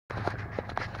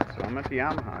So I'm at the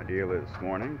Yamaha dealer this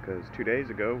morning because 2 days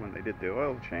ago when they did the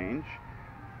oil change,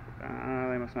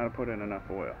 they must not have put in enough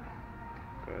oil,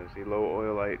 because the low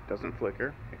oil light doesn't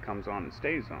flicker. It comes on and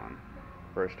stays on.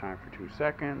 First time for 2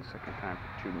 seconds, second time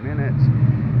for 2 minutes.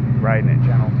 Riding it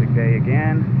gentle today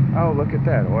again. Oh, look at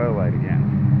that, oil light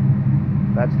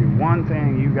again. That's the one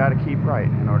thing you got to keep right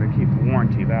in order to keep the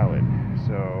warranty valid.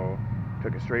 So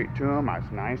took it straight to him. I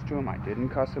was nice to him. I didn't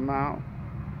cuss him out.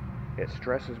 It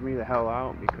stresses me the hell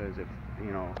out because if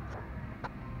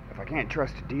I can't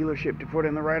trust a dealership to put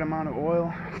in the right amount of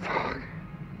oil, fuck.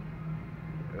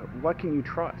 What can you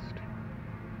trust?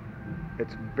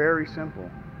 It's very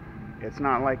simple. It's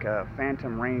not like a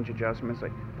phantom range adjustment. It's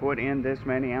like put in this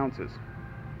many ounces.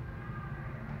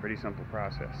 Pretty simple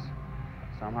process.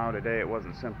 Somehow today it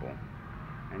wasn't simple,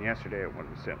 and yesterday it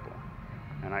wasn't simple.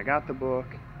 And I got the book,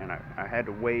 and I had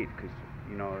to wait because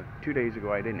 2 days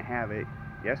ago I didn't have it.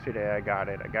 Yesterday I got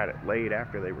it. I got it late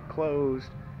after they were closed.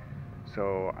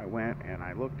 So I went and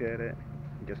I looked at it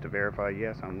just to verify,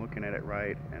 yes, I'm looking at it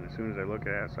right. And as soon as I look at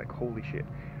it, it's like, holy shit,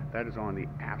 that is on the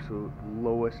absolute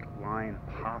lowest line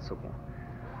possible.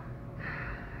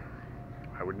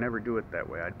 I would never do it that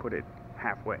way. I'd put it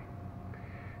halfway.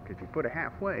 Because if you put it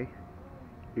halfway,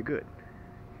 you're good.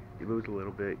 You lose a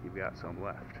little bit, you've got some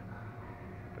left.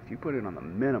 But if you put it on the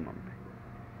minimum,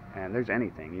 and there's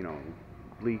anything,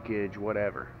 leakage,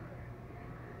 whatever,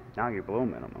 now you're below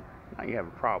minimum. Now you have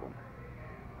a problem.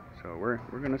 So we're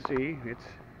gonna see. It's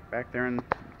back there in the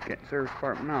service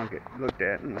department now. Get looked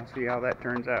at, and we'll see how that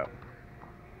turns out.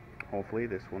 Hopefully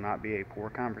this will not be a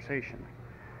poor conversation.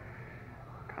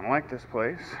 Kind of like this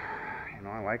place.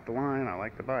 I like the line. I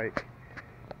like the bike.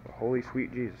 But holy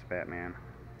sweet Jesus, Batman!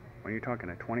 When you're talking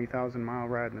a 20,000 mile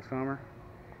ride in the summer,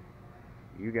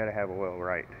 you got to have oil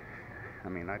right.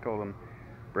 I told them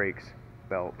brakes,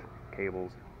 belt,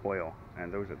 cables, oil,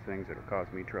 and those are the things that have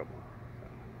caused me trouble.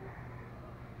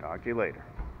 Talk to you later.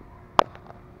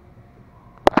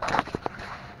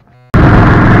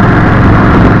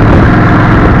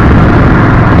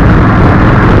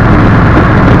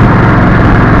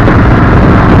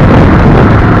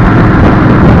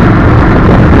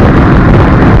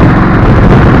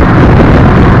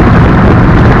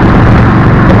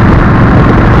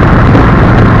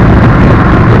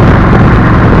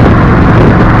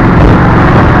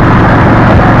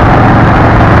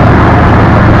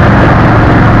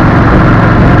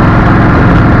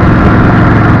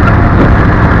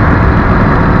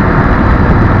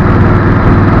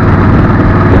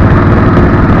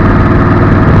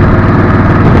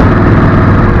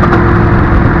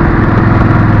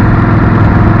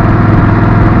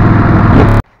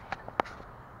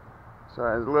 So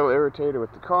I was a little irritated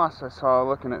with the costs I saw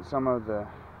looking at some of the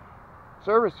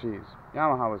service fees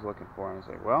Yamaha was looking for. And I was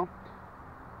like, well,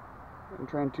 I've been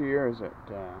trained 2 years at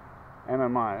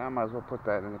MMI. I might as well put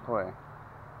that into play.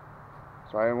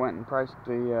 So I went and priced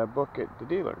the book at the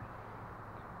dealer.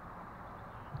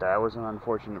 That was an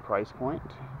unfortunate price point.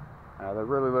 They're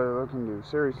really looking to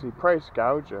seriously price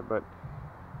gouge, but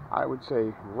I would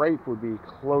say rape would be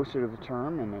closer to the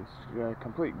term, and it's a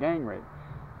complete gang rape.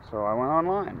 So I went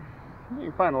online. You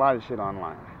can find a lot of shit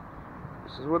online.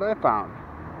 This is what I found.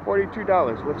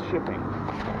 $42 with shipping.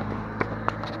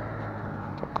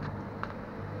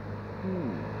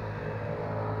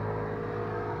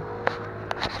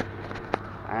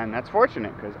 And that's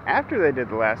fortunate, because after they did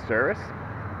the last service,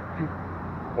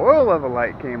 oil level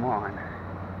light came on.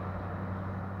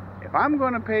 If I'm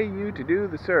going to pay you to do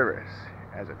the service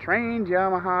as a trained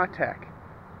Yamaha tech,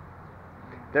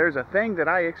 there's a thing that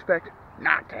I expect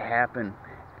not to happen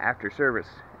after service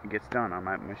gets done on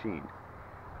my machine.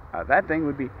 That thing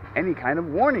would be any kind of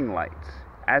warning lights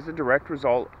as a direct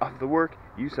result of the work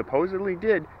you supposedly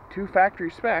did to factory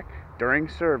spec during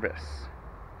service.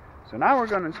 So now we're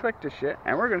going to inspect this shit,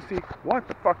 and we're going to see what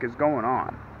the fuck is going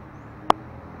on.